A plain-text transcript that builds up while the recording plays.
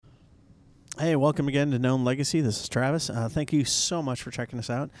Hey, welcome again to Known Legacy. This is Travis. Thank you so much for checking us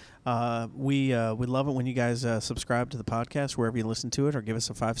out. We love it when you guys subscribe to the podcast wherever you listen to it, or give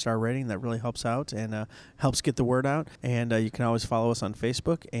us a 5-star rating. That really helps out and helps get the word out. And you can always follow us on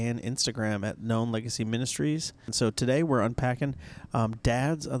Facebook and Instagram at Known Legacy Ministries. And so today we're unpacking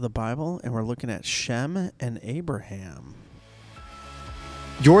dads of the Bible, and we're looking at Shem and Abraham.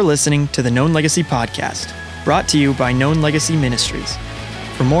 You're listening to the Known Legacy Podcast, brought to you by Known Legacy Ministries.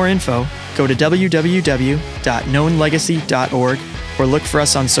 For more info, go to www.knownlegacy.org or look for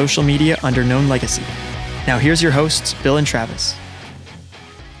us on social media under Known Legacy. Now here's your hosts, Bill and Travis.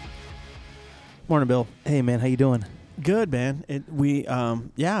 Morning, Bill. Hey, man, how you doing? Good, man. Good.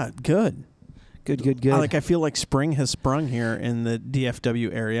 Good. I feel like spring has sprung here in the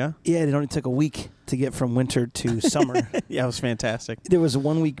DFW area. Yeah, it only took a week to get from winter to summer. Yeah, it was fantastic. There was a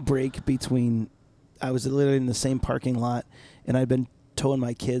 1 week break between, I was literally in the same parking lot, and I'd been towing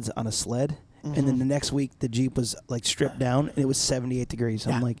my kids on a sled. Mm-hmm. And then the next week, the Jeep was like stripped down, and it was 78 degrees.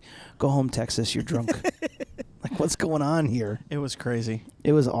 I'm like, go home, Texas, you're drunk. Like, what's going on here? It was crazy.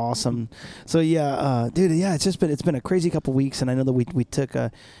 It was awesome. So dude, it's been a crazy couple weeks, and I know that we took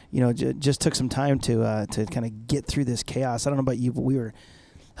just took some time to kind of get through this chaos. I don't know about you, but we were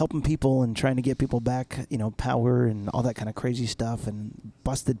helping people and trying to get people back, power and all that kind of crazy stuff, and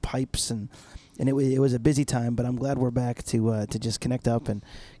busted pipes, and it was a busy time. But I'm glad we're back to just connect up and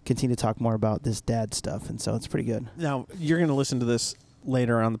continue to talk more about this dad stuff, and so it's pretty good. Now you're going to listen to this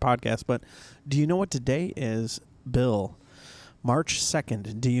later on the podcast, but do you know what today is, Bill? March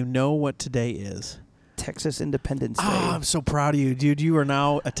 2nd. Do you know what today is? Texas Independence Day. Oh, I'm so proud of you, dude. You are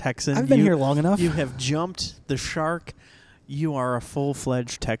now a Texan. I've been here long enough. You have jumped the shark. You are a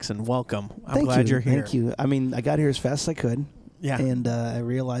full-fledged Texan. Welcome. I'm glad you're here. Thank you. I mean, I got here as fast as I could. Yeah. And I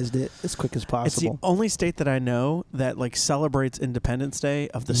realized it as quick as possible. It's the only state that I know that celebrates Independence Day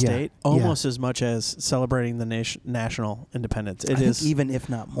of the state almost as much as celebrating the national independence. I think even if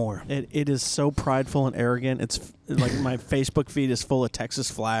not more. It is so prideful and arrogant. It's like my Facebook feed is full of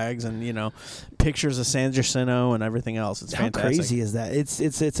Texas flags and pictures of San Jacinto and everything else. It's fantastic. How crazy is that?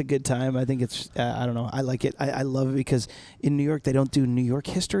 It's a good time. I think it's I don't know. I like it. I love it because in New York they don't do New York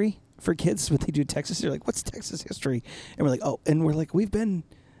history for kids, but they do Texas. They're like, what's Texas history? And we're like, oh, and we're like, we've been,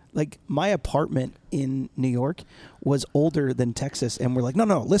 like, my apartment in New York was older than Texas, and we're like,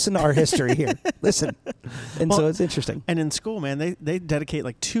 no, listen to our history here. Listen. And so it's interesting. And in school, man, they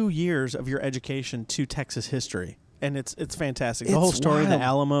dedicate 2 years of your education to Texas history. And it's fantastic. The whole story, wild. The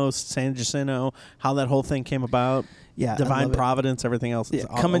Alamo, San Jacinto, how that whole thing came about. Yeah, divine providence, everything else. Yeah,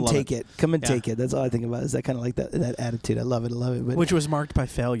 come and take it. Come and take it. That's all I think about. Is that kind of like that attitude? I love it. But which was marked by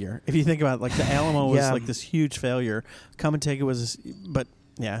failure. If you think about it, the Alamo was this huge failure. Come and take it was, but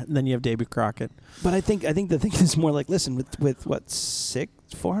yeah. And then you have Davy Crockett. But I think the thing is more like, listen, with what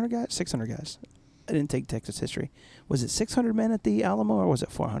 600 guys. I didn't take Texas history. Was it 600 men at the Alamo or was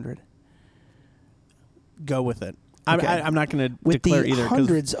it 400? Go with it. Okay. I'm not going to declare either.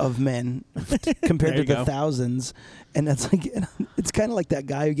 Hundreds of men compared to the thousands, and that's it's kind of like that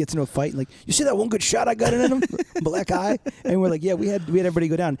guy who gets into a fight and like, you see that one good shot I got in him, black eye, and we're like, yeah, we had everybody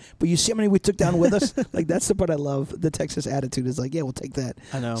go down, but you see how many we took down with us? Like that's the part I love. The Texas attitude is like, yeah, we'll take that.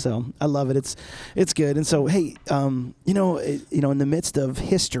 I know. So I love it. It's good. And so hey, in the midst of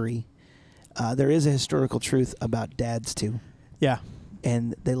history, there is a historical truth about dads too. Yeah.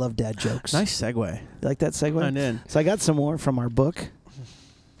 And they love dad jokes. Nice segue. You like that segue? I did. So I got some more from our book.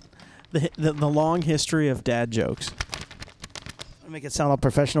 The long history of dad jokes. I make it sound all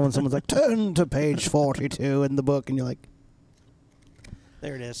professional when someone's like, turn to page 42 in the book, and you're like,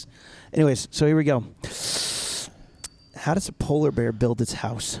 there it is. Anyways, so here we go. How does a polar bear build its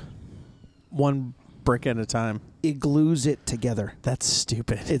house? One brick at a time. It glues it together. That's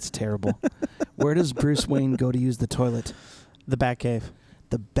stupid. It's terrible. Where does Bruce Wayne go to use the toilet? The Batcave.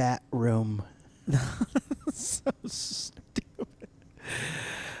 The Bat Room. So stupid.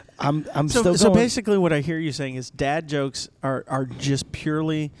 I'm still going. So basically what I hear you saying is dad jokes are just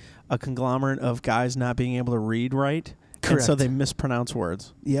purely a conglomerate of guys not being able to read right. Correct. And so they mispronounce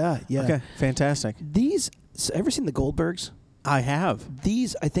words. Yeah. Okay, fantastic. Ever seen the Goldbergs? I have.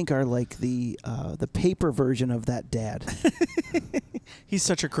 These, I think, are like the paper version of that dad. He's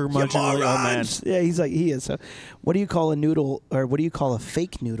such a curmudgeonly old man. Yeah, he is. So, what do you call a noodle, or what do you call a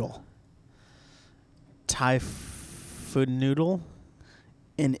fake noodle? Thai food noodle?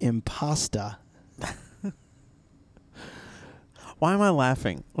 An impasta. Why am I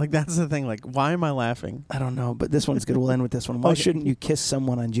laughing? That's the thing. Why am I laughing? I don't know, but this one's good. We'll end with this one. Why shouldn't you kiss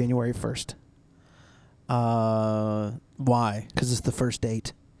someone on January 1st? Why? Because it's the first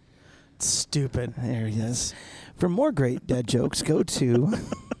date. Stupid. There he is. For more great dad jokes, go to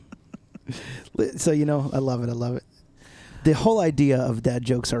So, I love it. I love it. The whole idea of dad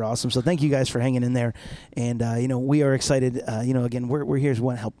jokes are awesome. So thank you guys for hanging in there. And, we are excited. Again, we're here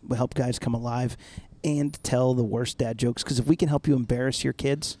to help guys come alive and tell the worst dad jokes. Because if we can help you embarrass your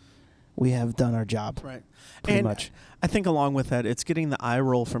kids, we have done our job. Right. Pretty much. I think along with that, it's getting the eye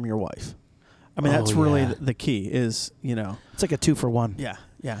roll from your wife. I mean, that's really the key is, It's like a 2-for-1. Yeah,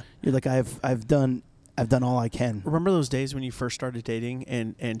 yeah. You're like, I've done all I can. Remember those days when you first started dating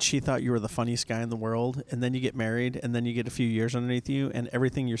and she thought you were the funniest guy in the world, and then you get married and then you get a few years underneath you and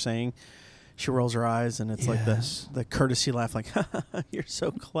everything you're saying, she rolls her eyes and it's like the courtesy laugh, like, you're so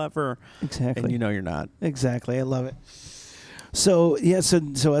clever. Exactly. And you're not. Exactly. I love it. So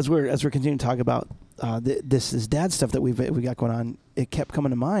so as we're continuing to talk about this dad stuff that we got going on, it kept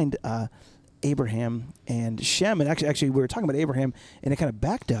coming to mind. Abraham and Shem, and actually we were talking about Abraham, and it kind of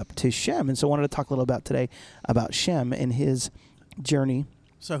backed up to Shem, and so I wanted to talk a little about today about Shem and his journey.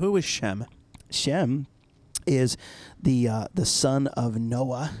 So who is Shem? Shem is the son of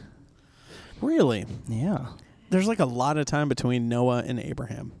Noah. Really? Yeah. There's like a lot of time between Noah and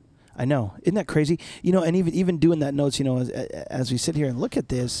Abraham. I know. Isn't that crazy? And even doing that notes, as we sit here and look at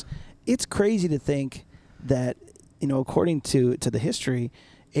this, it's crazy to think that, according to the history,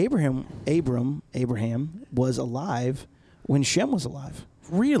 Abraham was alive when Shem was alive.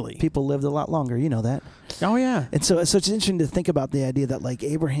 Really? People lived a lot longer. You know that. Oh, yeah. And so it's interesting to think about the idea that like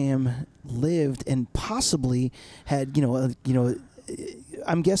Abraham lived and possibly had,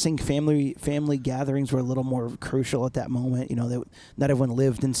 I'm guessing family gatherings were a little more crucial at that moment. That not everyone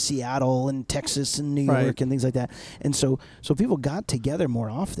lived in Seattle and Texas and New York and things like that. And so people got together more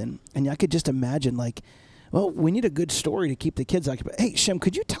often. And I could just imagine like, well, we need a good story to keep the kids occupied. Hey, Shem,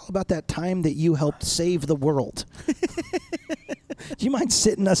 could you tell about that time that you helped save the world? Do you mind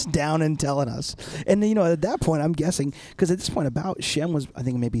sitting us down and telling us? And, at that point, I'm guessing, because at this point about Shem was, I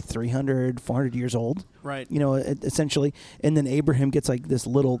think, maybe 300, 400 years old. Right. Essentially. And then Abraham gets like this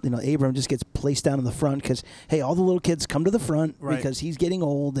little, Abraham just gets placed down in the front because, hey, all the little kids come to the front because he's getting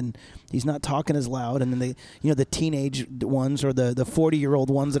old and he's not talking as loud. And then the teenage ones or the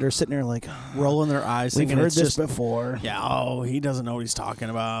 40-year-old ones that are sitting there like, rolling their eyes. We've heard this before. Yeah, he doesn't know what he's talking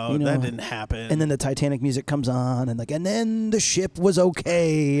about. That didn't happen. And then the Titanic music comes on and then the ship was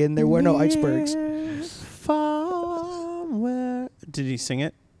okay and there were no icebergs. Did he sing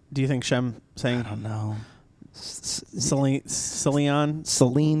it? Do you think Shem sang? I don't know. Celine Dion.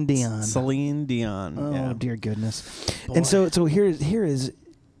 Celine Dion. Oh, dear goodness. Boy. And so here is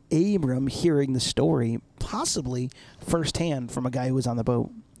Abram hearing the story, possibly firsthand from a guy who was on the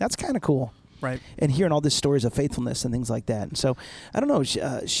boat. That's kind of cool. Right. And hearing all these stories of faithfulness and things like that. And so, I don't know,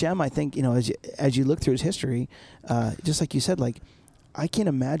 Shem, I think, as you look through his history, just like you said, like, I can't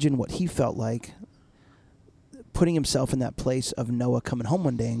imagine what he felt like putting himself in that place of Noah coming home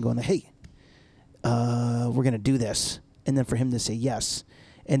one day and going, hey, we're going to do this. And then for him to say yes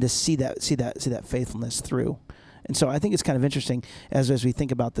and to see that faithfulness through. And so I think it's kind of interesting as we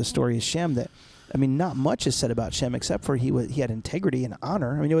think about the story of Shem that, I mean, not much is said about Shem except for he had integrity and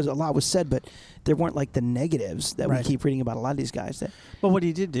honor. I mean, a lot was said, but there weren't like the negatives that we keep reading about a lot of these guys. But what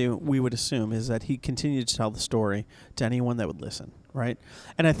he did do, we would assume, is that he continued to tell the story to anyone that would listen, right?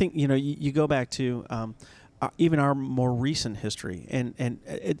 And I think, you go back to even our more recent history, and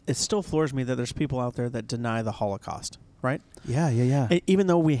it still floors me that there's people out there that deny the Holocaust, right? Yeah. Even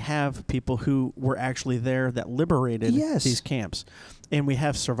though we have people who were actually there that liberated these camps. And we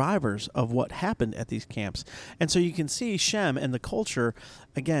have survivors of what happened at these camps. And so you can see Shem and the culture,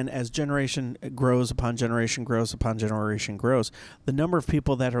 again, as generation grows upon generation grows upon generation grows, the number of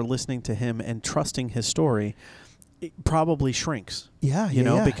people that are listening to him and trusting his story it probably shrinks. Yeah,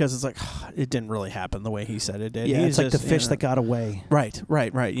 because it's like, it didn't really happen the way he said it did. Yeah, it's like the fish that got away. Right.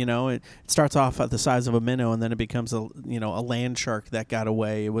 It starts off at the size of a minnow, and then it becomes a land shark that got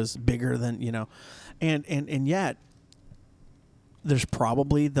away. It was bigger than, and yet there's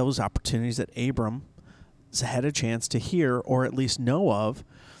probably those opportunities that Abram had a chance to hear or at least know of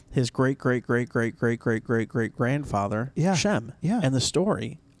his great-great-great-great-great-great-great grandfather, Shem, and the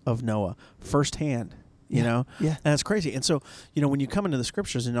story of Noah firsthand. And it's crazy. And so, when you come into the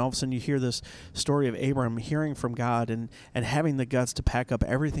scriptures and all of a sudden you hear this story of Abram hearing from God and having the guts to pack up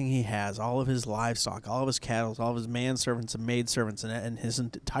everything he has, all of his livestock, all of his cattle, all of his manservants and maidservants and his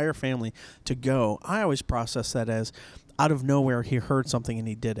entire family to go, I always process that as out of nowhere he heard something and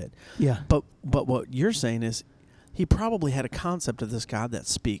he did it. Yeah. But what you're saying is he probably had a concept of this God that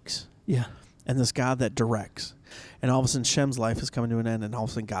speaks. Yeah. And this God that directs. And all of a sudden Shem's life is coming to an end and all of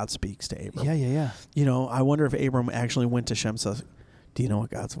a sudden God speaks to Abram. Yeah. I wonder if Abram actually went to Shem and says, do you know what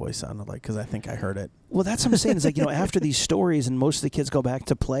God's voice sounded like? Because I think I heard it. Well, that's what I'm saying. It's like, after these stories and most of the kids go back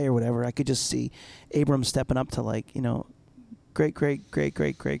to play or whatever, I could just see Abram stepping up to, like,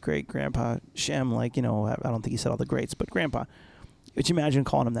 great grandpa Shem, like, I don't think he said all the greats, but grandpa. Would you imagine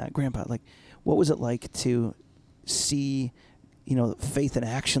calling him that, grandpa? Like, what was it like to see, faith in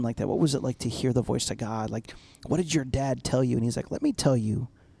action like that? What was it like to hear the voice of God? Like, what did your dad tell you? And he's like, let me tell you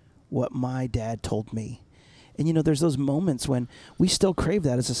what my dad told me. And, there's those moments when we still crave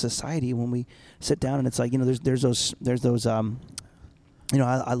that as a society, when we sit down and it's like, there's those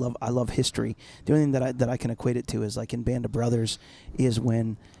I love history. The only thing that I can equate it to is, like, in Band of Brothers, is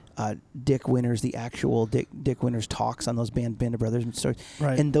when Dick Winters, the actual Dick Winters, talks on those Band of Brothers and stories.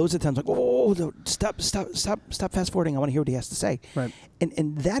 Right. And those are times like, stop fast forwarding. I want to hear what he has to say. Right.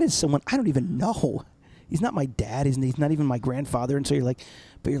 And that is someone I don't even know. He's not my dad. He's not even my grandfather. And so you're like,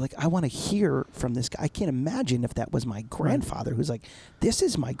 I want to hear from this guy. I can't imagine if that was my grandfather, who's like, this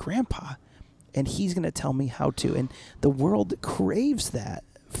is my grandpa, and he's going to tell me how to. And the world craves that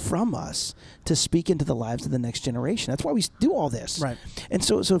from us, to speak into the lives of the next generation. That's why we do all this. Right. And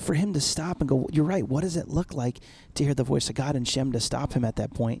so for him to stop and go, you're right, what does it look like to hear the voice of God? And Shem to stop him at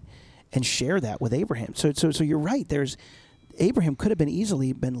that point and share that with Abraham. So you're right. Abraham could have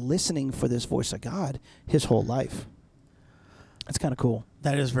easily been listening for this voice of God his whole life. That's kind of cool.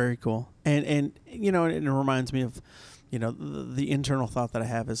 That is very cool. And it reminds me of, the internal thought that I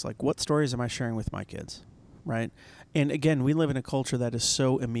have is, like, what stories am I sharing with my kids? Right. And again, we live in a culture that is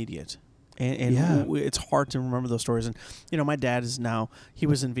so immediate. And it's hard to remember those stories. And, my dad he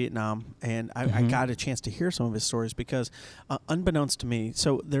was in Vietnam, and I got a chance to hear some of his stories because, unbeknownst to me,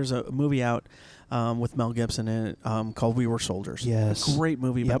 so there's a movie out with Mel Gibson in it called We Were Soldiers. Yes. A great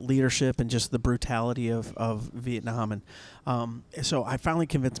movie about leadership and just the brutality of Vietnam. And so I finally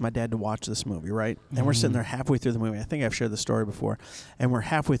convinced my dad to watch this movie, right? And we're sitting there halfway through the movie. I think I've shared the story before. And we're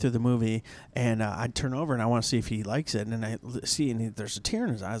halfway through the movie, and I turn over, and I want to see if he likes it. And I see, and there's a tear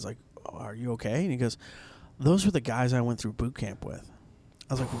in his eyes, like, are you okay? And he goes, those were the guys I went through boot camp with.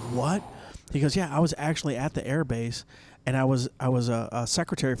 I was like, what? He goes, yeah, I was actually at the air base, and I was a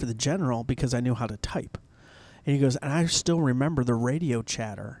secretary for the general because I knew how to type. And he goes, and I still remember the radio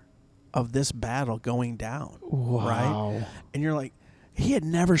chatter of this battle going down. Wow. Right? And you're like, he had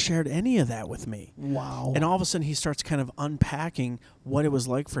never shared any of that with me. Wow. And all of a sudden he starts kind of unpacking what it was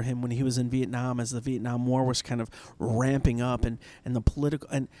like for him when he was in Vietnam, as the Vietnam War was kind of ramping up, and the political,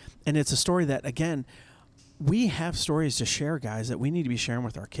 and it's a story that, again, we have stories to share, guys, that we need to be sharing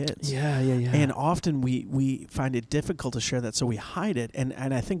with our kids. Yeah. And often we find it difficult to share that, so we hide it. And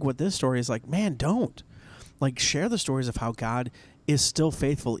I think what this story is like, man, don't. Like, share the stories of how God is still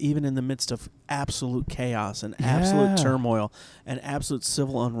faithful, even in the midst of absolute chaos and absolute turmoil and absolute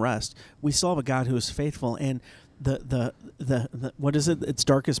civil unrest. We still have a God who is faithful, and the what is it? It's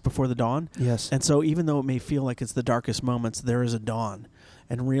darkest before the dawn. Yes. And so even though it may feel like it's the darkest moments, there is a dawn,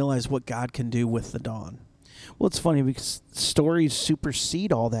 and realize what God can do with the dawn. Well, it's funny because stories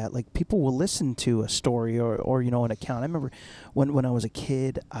supersede all that. Like, people will listen to a story or an account. I remember when I was a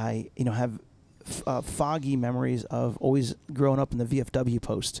kid, I have foggy memories of always growing up in the VFW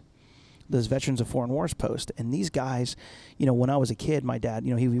post, those Veterans of Foreign Wars post. And these guys, when I was a kid, my dad,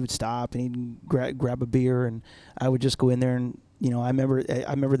 he would stop and he'd grab a beer, and I would just go in there and, I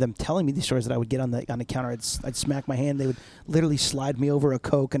remember them telling me these stories that I would get on the counter. I'd smack my hand. They would literally slide me over a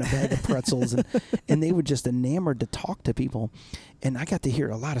Coke and a bag of pretzels, and they were just enamored to talk to people. And I got to hear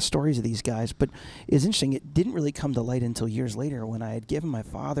a lot of stories of these guys. But it's interesting. It didn't really come to light until years later when I had given my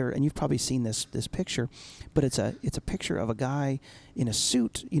father, and you've probably seen this picture, but it's a picture of a guy in a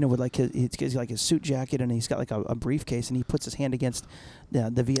suit, with like his suit jacket, and he's got like a briefcase, and he puts his hand against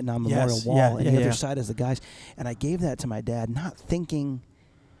the Vietnam Memorial Wall, and the other side is the guys. And I gave that to my dad, not thinking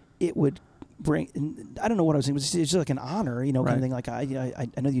it would bring. I don't know what I was thinking. It was just like an honor, kind of thing. Like I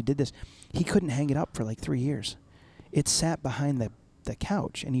know you did this. He couldn't hang it up for like 3 years. It sat behind the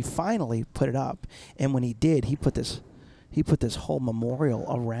couch, and he finally put it up. And when he did, he put this whole memorial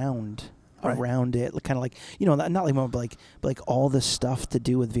around it, kind of like, not like memorial, but like all the stuff to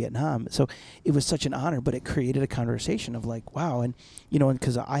do with Vietnam. So it was such an honor, but it created a conversation of like, wow. And, and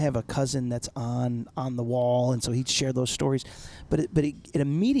because I have a cousin that's on the wall, and so he'd share those stories, but it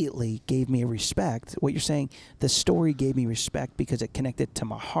immediately gave me a respect. What you're saying, the story gave me respect because it connected to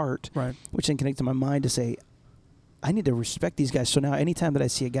my heart, which then connected to my mind to say, I need to respect these guys. So now anytime that I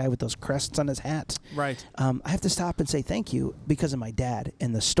see a guy with those crests on his hat, I have to stop and say thank you because of my dad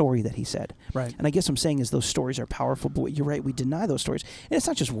and the story that he said. Right. And I guess what I'm saying is those stories are powerful, but you're right, we deny those stories. And it's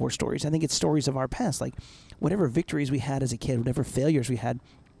not just war stories. I think it's stories of our past, like whatever victories we had as a kid, whatever failures we had,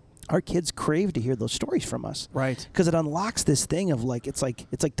 our kids crave to hear those stories from us, Right. Because it unlocks this thing of like it's like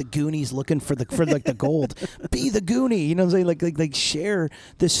the Goonies looking for the gold. Be the Goonie, you know what I'm saying? Like share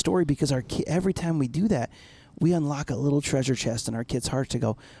this story, because every time we do that, we unlock a little treasure chest in our kids' hearts to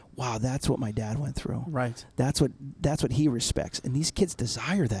go, wow, that's what my dad went through. Right. That's what he respects, and these kids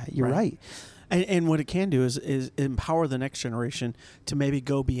desire that. You're right. And what it can do is empower the next generation to maybe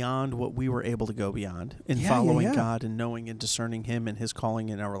go beyond what we were able to go beyond in following God and knowing and discerning Him and His calling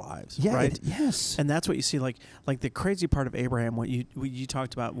in our lives. Yeah, right. Yes. And that's what you see, like the crazy part of Abraham. What you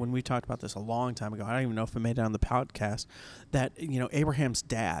talked about when we talked about this a long time ago. I don't even know if it made it on the podcast. That Abraham's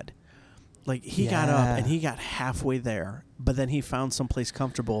dad, like he got up and he got halfway there, but then he found someplace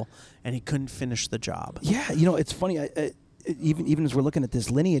comfortable and he couldn't finish the job. Yeah, it's funny. Even as we're looking at this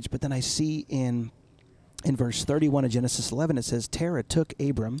lineage, but then I see in verse 31 of Genesis 11, it says, Terah took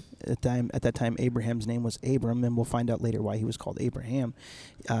Abram. At that time, Abraham's name was Abram, and we'll find out later why he was called Abraham.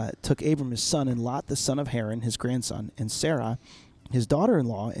 Took Abram his son, and Lot the son of Haran, his grandson, and Sarah, his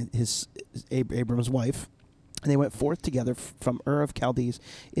daughter-in-law, and Abram's wife, and they went forth together from Ur of Chaldees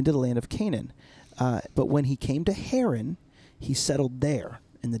into the land of Canaan. But when he came to Haran, he settled there.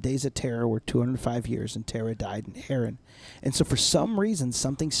 And the days of Terah were 205 years, and Terah died in Haran. And so for some reason,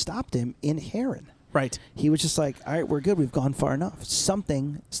 something stopped him in Haran. Right. He was just like, all right, we're good. We've gone far enough.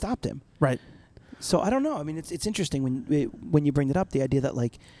 Something stopped him. Right. So I don't know. I mean, it's interesting when you bring it up, the idea that,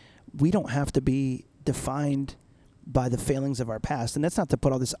 like, we don't have to be defined by the failings of our past. And that's not to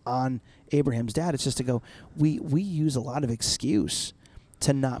put all this on Abraham's dad. It's just to go, we use a lot of excuse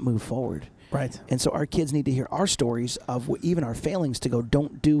to not move forward. Right. And so our kids need to hear our stories of even our failings to go,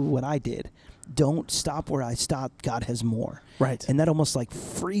 don't do what I did. Don't stop where I stopped. God has more. Right. And that almost like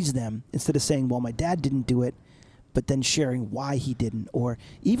frees them, instead of saying, well, my dad didn't do it, but then sharing why he didn't, or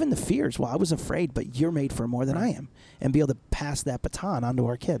even the fears. Well, I was afraid, but you're made for more than I am, and be able to pass that baton on to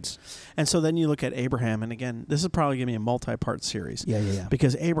our kids. And so then you look at Abraham, and again, this is probably going to be a multi-part series. Yeah.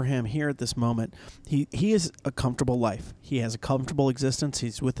 Because Abraham here at this moment, he is a comfortable life. He has a comfortable existence.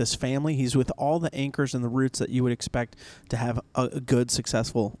 He's with his family. He's with all the anchors and the roots that you would expect to have a good,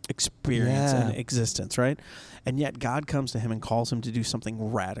 successful experience and existence, right? And yet God comes to him and calls him to do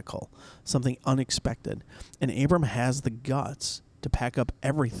something radical, something unexpected. And Abram has the guts to pack up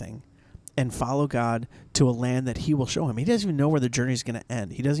everything and follow God to a land that He will show him. He doesn't even know where the journey is going to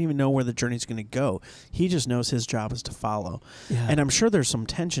end. He doesn't even know where the journey is going to go. He just knows his job is to follow. Yeah. And I'm sure there's some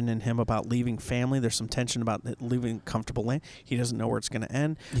tension in him about leaving family. There's some tension about leaving comfortable land. He doesn't know where it's going to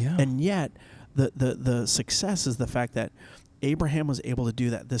end. Yeah. And yet the success is the fact that Abraham was able to do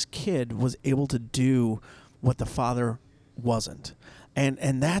that. This kid was able to do what the father wasn't.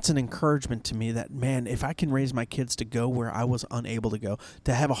 And that's an encouragement to me that, man, if I can raise my kids to go where I was unable to go,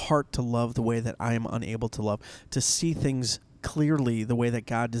 to have a heart to love the way that I am unable to love, to see things clearly the way that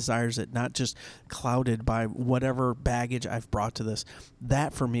God desires it, not just clouded by whatever baggage I've brought to this,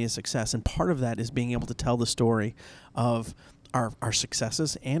 that for me is success. And part of that is being able to tell the story of our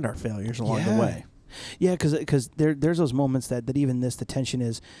successes and our failures along the way. Yeah, because there's those moments that even the tension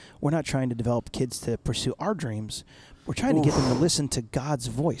is, we're not trying to develop kids to pursue our dreams. We're trying to get them to listen to God's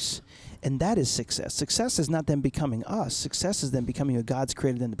voice. And that is success. Success is not them becoming us. Success is them becoming who God's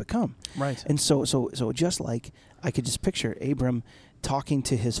created them to become. Right. And so just like I could just picture Abram talking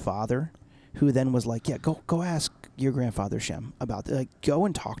to his father, who then was like, yeah, go ask your grandfather Shem about it. Like, go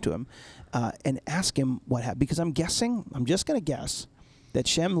and talk to him and ask him what happened. Because I'm just going to guess, that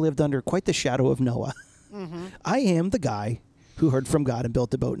Shem lived under quite the shadow of Noah. Mm-hmm. I am the guy who heard from God and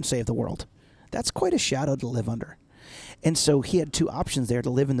built a boat and saved the world. That's quite a shadow to live under. And so he had two options there, to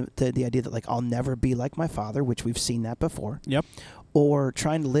live in the idea that, like, I'll never be like my father, which we've seen that before. Yep. Or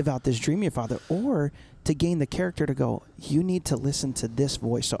trying to live out this dream of your father, or to gain the character to go, you need to listen to this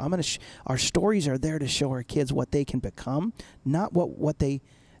voice. So I'm going to our stories are there to show our kids what they can become, not what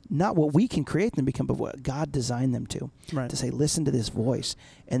we can create them to become, but what God designed them to. Right. To say, listen to this voice.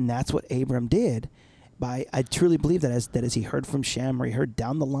 And that's what Abram did. I truly believe that as he heard from Shem, or he heard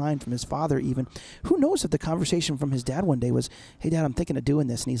down the line from his father even. Who knows if the conversation from his dad one day was, hey, Dad, I'm thinking of doing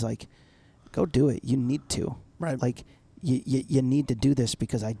this. And he's like, go do it. You need to. Right. Like, you need to do this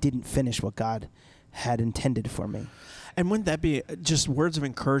because I didn't finish what God had intended for me. And wouldn't that be just words of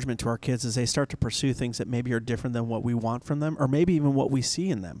encouragement to our kids as they start to pursue things that maybe are different than what we want from them, or maybe even what we see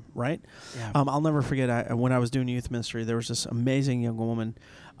in them, right? Yeah. I'll never forget, when I was doing youth ministry, there was this amazing young woman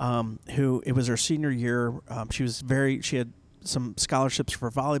who, it was her senior year. She had some scholarships for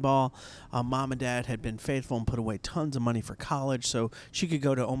volleyball. Mom and dad had been faithful and put away tons of money for college, so she could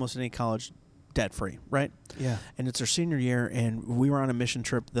go to almost any college debt-free, right? Yeah. And it's her senior year, and we were on a mission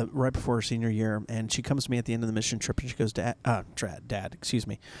trip right before her senior year, and she comes to me at the end of the mission trip, and she goes, Dad, excuse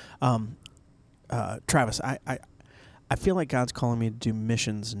me, Travis, I feel like God's calling me to do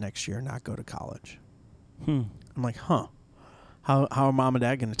missions next year, not go to college. I'm like, huh? How are Mom and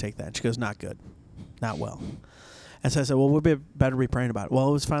Dad going to take that? And she goes, not good, not well. And so I said, well, we'll better be praying about it. Well,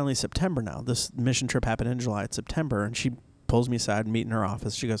 it was finally September now. This mission trip happened in July. It's September, and she pulls me aside and meet in her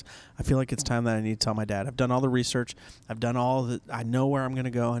office. She goes, I feel like it's time that I need to tell my dad. I've done all the research. I've done all the. I know where I'm going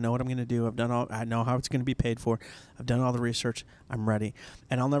to go. I know what I'm going to do. I know how it's going to be paid for. I've done all the research. I'm ready.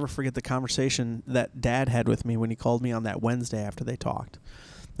 And I'll never forget the conversation that Dad had with me when he called me on that Wednesday after they talked.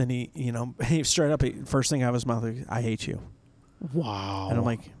 And he straight up, first thing out of his mouth, I hate you. Wow. And I'm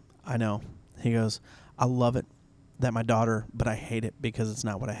like, I know. He goes, I love it that my daughter, but I hate it because it's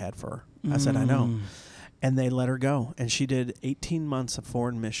not what I had for her. I said, I know. And they let her go. And she did 18 months of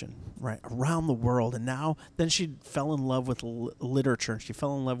foreign mission, right, around the world. And then she fell in love with literature. She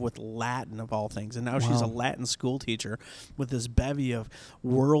fell in love with Latin, of all things. And now she's a Latin school teacher with this bevy of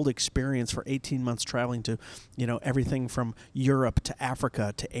world experience for 18 months traveling to, everything from Europe to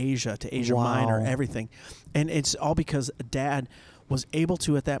Africa to Asia Minor, everything. And it's all because Dad was able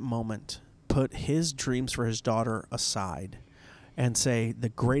to, at that moment, put his dreams for his daughter aside and say, the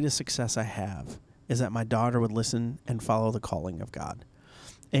greatest success I have is that my daughter would listen and follow the calling of God.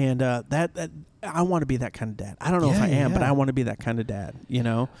 And that I want to be that kind of dad. I don't know if I am, but I want to be that kind of dad,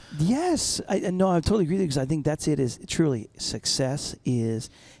 Yes. I totally agree with you, because I think that's it, is truly success is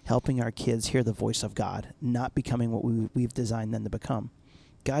helping our kids hear the voice of God, not becoming what we've designed them to become.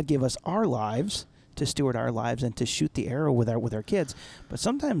 God gave us our lives to steward our lives and to shoot the arrow with our kids, but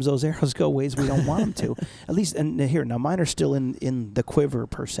sometimes those arrows go ways we don't want them to. At least, and here, now mine are still in the quiver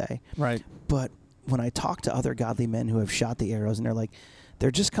per se. Right. But when I talk to other godly men who have shot the arrows, and they're like,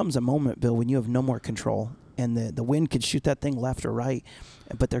 there just comes a moment, Bill, when you have no more control, and the wind could shoot that thing left or right,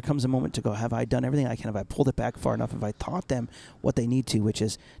 but there comes a moment to go, have I done everything I can? Have I pulled it back far enough? Have I taught them what they need to, which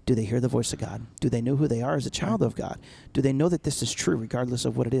is, do they hear the voice of God? Do they know who they are as a child of God? Do they know that this is true regardless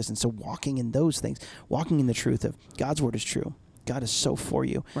of what it is? And so walking in those things, walking in the truth of God's word is true. God is so for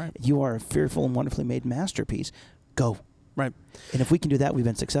you. Right. You are a fearful and wonderfully made masterpiece. Go. Right. And if we can do that, we've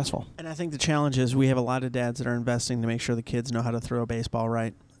been successful. And I think the challenge is we have a lot of dads that are investing to make sure the kids know how to throw a baseball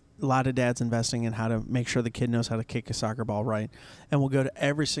right. A lot of dads investing in how to make sure the kid knows how to kick a soccer ball right. And we'll go to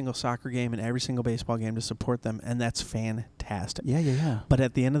every single soccer game and every single baseball game to support them, and that's fantastic. Yeah. But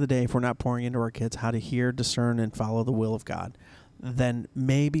at the end of the day, if we're not pouring into our kids how to hear, discern, and follow the will of God, then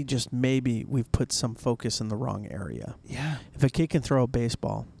maybe, just maybe, we've put some focus in the wrong area. Yeah. If a kid can throw a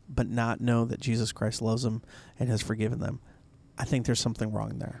baseball but not know that Jesus Christ loves them and has forgiven them, I think there's something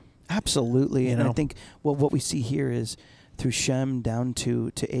wrong there. Absolutely. And I think what we see here is, through Shem down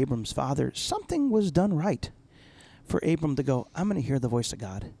to Abram's father, something was done right for Abram to go, I'm going to hear the voice of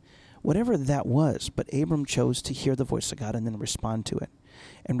God. Whatever that was, but Abram chose to hear the voice of God and then respond to it.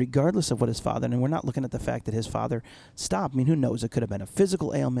 And regardless of what his father, and we're not looking at the fact that his father stopped. I mean, who knows? It could have been a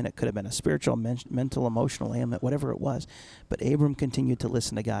physical ailment. It could have been a spiritual, mental, emotional ailment, whatever it was. But Abram continued to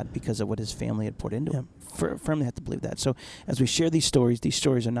listen to God because of what his family had put into him. Firmly have to believe that. So as we share these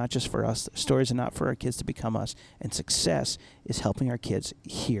stories are not just for us. Stories are not for our kids to become us. And success is helping our kids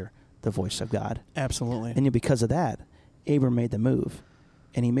hear the voice of God. Absolutely. And because of that, Abram made the move.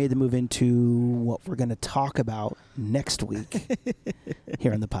 And he made the move into what we're going to talk about next week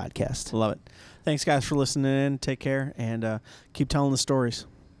here on the podcast. Love it. Thanks, guys, for listening in. Take care, and keep telling the stories.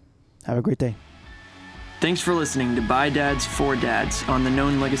 Have a great day. Thanks for listening to By Dads for Dads on the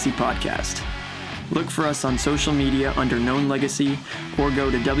Known Legacy podcast. Look for us on social media under Known Legacy, or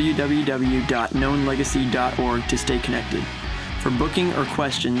go to www.knownlegacy.org to stay connected. For booking or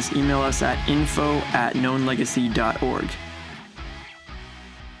questions, email us at info@knownlegacy.org.